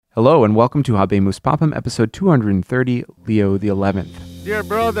Hello and welcome to Habemus Papam, episode 230, Leo the 11th. Dear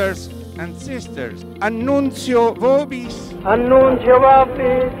brothers and sisters, Annuncio vobis, Annuncio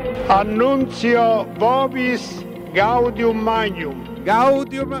vobis, Annuncio vobis Gaudium Magnum.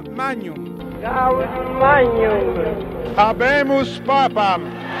 Gaudium Magnum. Gaudium Magnum. Habemus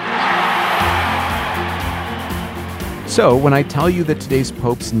Papam. So, when I tell you that today's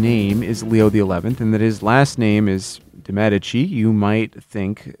Pope's name is Leo the 11th and that his last name is de Medici, you might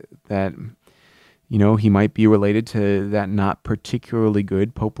think that, he might be related to that not particularly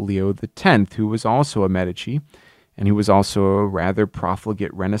good Pope Leo X, who was also a Medici, and he was also a rather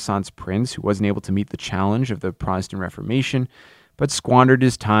profligate Renaissance prince who wasn't able to meet the challenge of the Protestant Reformation, but squandered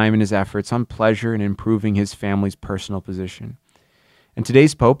his time and his efforts on pleasure and improving his family's personal position. And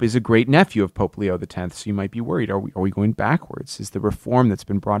today's Pope is a great nephew of Pope Leo X, so you might be worried, are we going backwards? Is the reform that's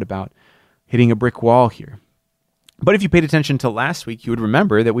been brought about hitting a brick wall here? But if you paid attention to last week, you would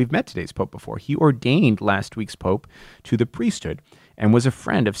remember that we've met today's Pope before. He ordained last week's Pope to the priesthood and was a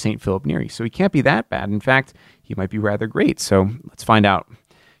friend of St. Philip Neri, so he can't be that bad. In fact, he might be rather great, so let's find out.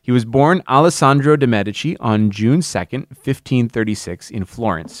 He was born Alessandro de' Medici on June 2nd, 1536 in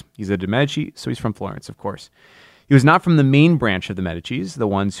Florence. He's a de' Medici, so he's from Florence, of course. He was not from the main branch of the Medicis, the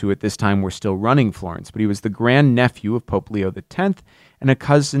ones who at this time were still running Florence, but he was the grandnephew of Pope Leo X and a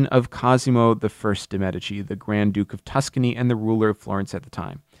cousin of Cosimo I de' Medici, the Grand Duke of Tuscany and the ruler of Florence at the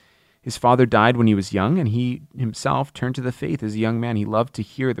time. His father died when he was young, and he himself turned to the faith as a young man. He loved to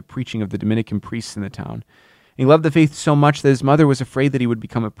hear the preaching of the Dominican priests in the town. He loved the faith so much that his mother was afraid that he would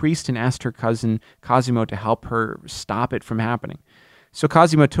become a priest and asked her cousin Cosimo to help her stop it from happening. So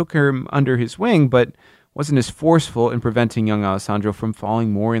Cosimo took her under his wing, but wasn't as forceful in preventing young Alessandro from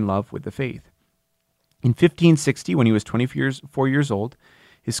falling more in love with the faith. In 1560, when he was 24 years old,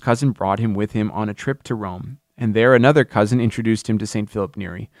 his cousin brought him with him on a trip to Rome, and there another cousin introduced him to St. Philip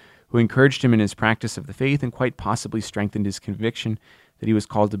Neri, who encouraged him in his practice of the faith and quite possibly strengthened his conviction that he was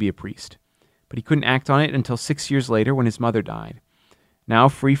called to be a priest. But he couldn't act on it until 6 years later when his mother died. Now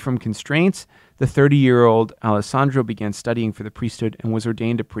free from constraints, the 30-year-old Alessandro began studying for the priesthood and was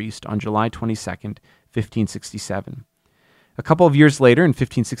ordained a priest on July 22nd, 1567. A couple of years later, in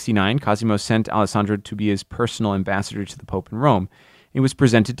 1569, Cosimo sent Alessandro to be his personal ambassador to the Pope in Rome. He was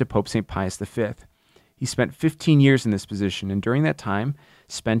presented to Pope St. Pius V. He spent 15 years in this position, and during that time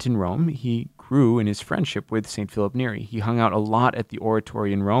spent in Rome, he grew in his friendship with St. Philip Neri. He hung out a lot at the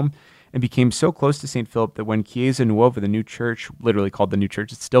oratory in Rome and became so close to St. Philip that when Chiesa Nuova, the new church, literally called the new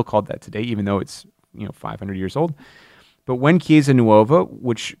church, it's still called that today, even though it's 500 years old. But when Chiesa Nuova,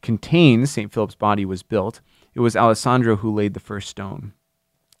 which contains St. Philip's body, was built, it was Alessandro who laid the first stone.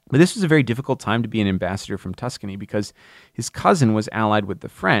 But this was a very difficult time to be an ambassador from Tuscany because his cousin was allied with the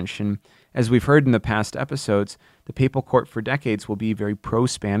French, and as we've heard in the past episodes, the papal court for decades will be very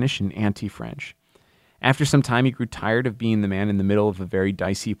pro-Spanish and anti-French. After some time, he grew tired of being the man in the middle of a very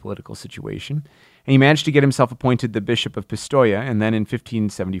dicey political situation, and he managed to get himself appointed the Bishop of Pistoia, and then in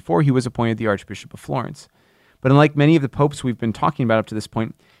 1574 he was appointed the Archbishop of Florence. But unlike many of the popes we've been talking about up to this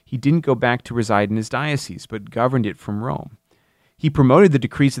point, he didn't go back to reside in his diocese, but governed it from Rome. He promoted the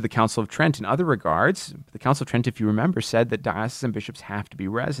decrees of the Council of Trent in other regards. The Council of Trent, if you remember, said that diocesan bishops have to be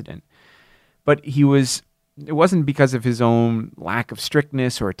resident. But it wasn't because of his own lack of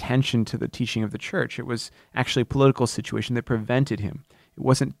strictness or attention to the teaching of the church. It was actually a political situation that prevented him. It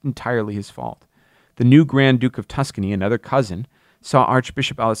wasn't entirely his fault. The new Grand Duke of Tuscany, another cousin, saw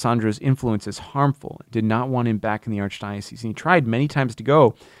Archbishop Alessandro's influence as harmful and did not want him back in the archdiocese. And he tried many times to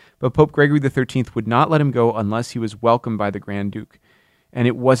go, but Pope Gregory XIII would not let him go unless he was welcomed by the Grand Duke, and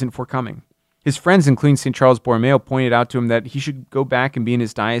it wasn't forthcoming. His friends, including St. Charles Borromeo, pointed out to him that he should go back and be in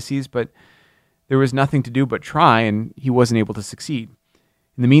his diocese, but there was nothing to do but try, and he wasn't able to succeed.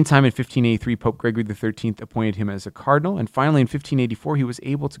 In the meantime, in 1583, Pope Gregory XIII appointed him as a cardinal, and finally in 1584, he was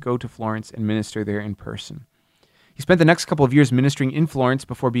able to go to Florence and minister there in person. He spent the next couple of years ministering in Florence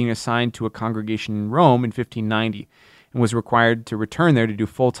before being assigned to a congregation in Rome in 1590 and was required to return there to do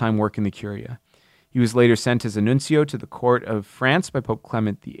full-time work in the Curia. He was later sent as a nuncio to the court of France by Pope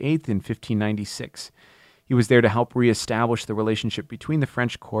Clement VIII in 1596. He was there to help reestablish the relationship between the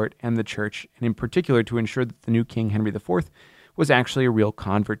French court and the church, and in particular to ensure that the new King Henry IV was actually a real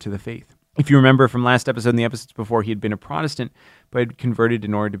convert to the faith. If you remember from last episode and the episodes before, he had been a Protestant, but had converted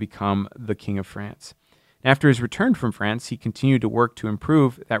in order to become the King of France. After his return from France, he continued to work to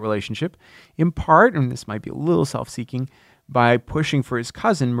improve that relationship, in part, and this might be a little self-seeking, by pushing for his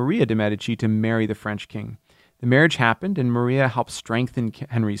cousin, Maria de' Medici, to marry the French king. The marriage happened, and Maria helped strengthen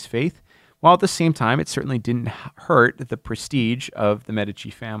Henry's faith, while at the same time, it certainly didn't hurt the prestige of the Medici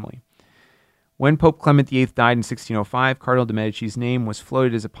family. When Pope Clement VIII died in 1605, Cardinal de' Medici's name was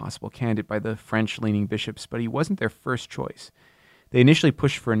floated as a possible candidate by the French-leaning bishops, but he wasn't their first choice. They initially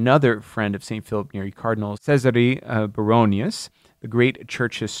pushed for another friend of St. Philip Neri, Cardinal Cesare Baronius, the great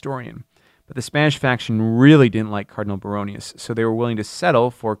church historian. But the Spanish faction really didn't like Cardinal Baronius, so they were willing to settle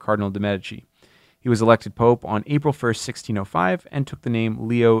for Cardinal de' Medici. He was elected pope on April 1st, 1605, and took the name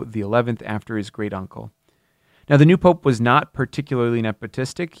Leo XI after his great-uncle. Now, the new pope was not particularly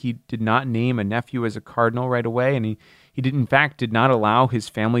nepotistic. He did not name a nephew as a cardinal right away, and he did not allow his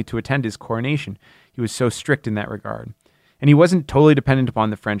family to attend his coronation. He was so strict in that regard. And he wasn't totally dependent upon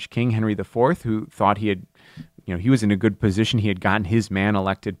the French king, Henry IV, who thought he was in a good position. He had gotten his man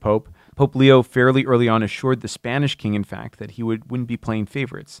elected pope. Pope Leo fairly early on assured the Spanish king, in fact, that he wouldn't be playing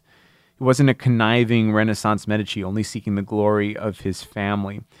favorites. He wasn't a conniving Renaissance Medici, only seeking the glory of his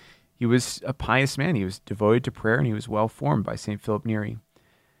family. He was a pious man. He was devoted to prayer, and he was well formed by St. Philip Neri.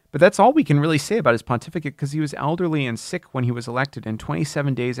 But that's all we can really say about his pontificate, because he was elderly and sick when he was elected, and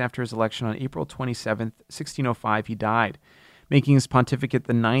 27 days after his election on April 27th, 1605, he died, making his pontificate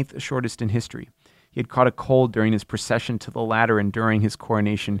the 9th shortest in history. He had caught a cold during his procession to the Lateran during his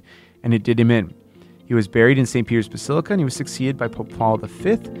coronation, and it did him in. He was buried in St. Peter's Basilica, and he was succeeded by Pope Paul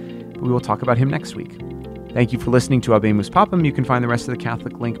V, but we will talk about him next week. Thank you for listening to Habemus Papam. You can find the rest of the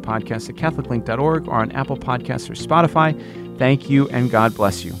Catholic Link podcast at catholiclink.org or on Apple Podcasts or Spotify. Thank you, and God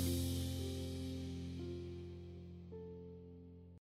bless you.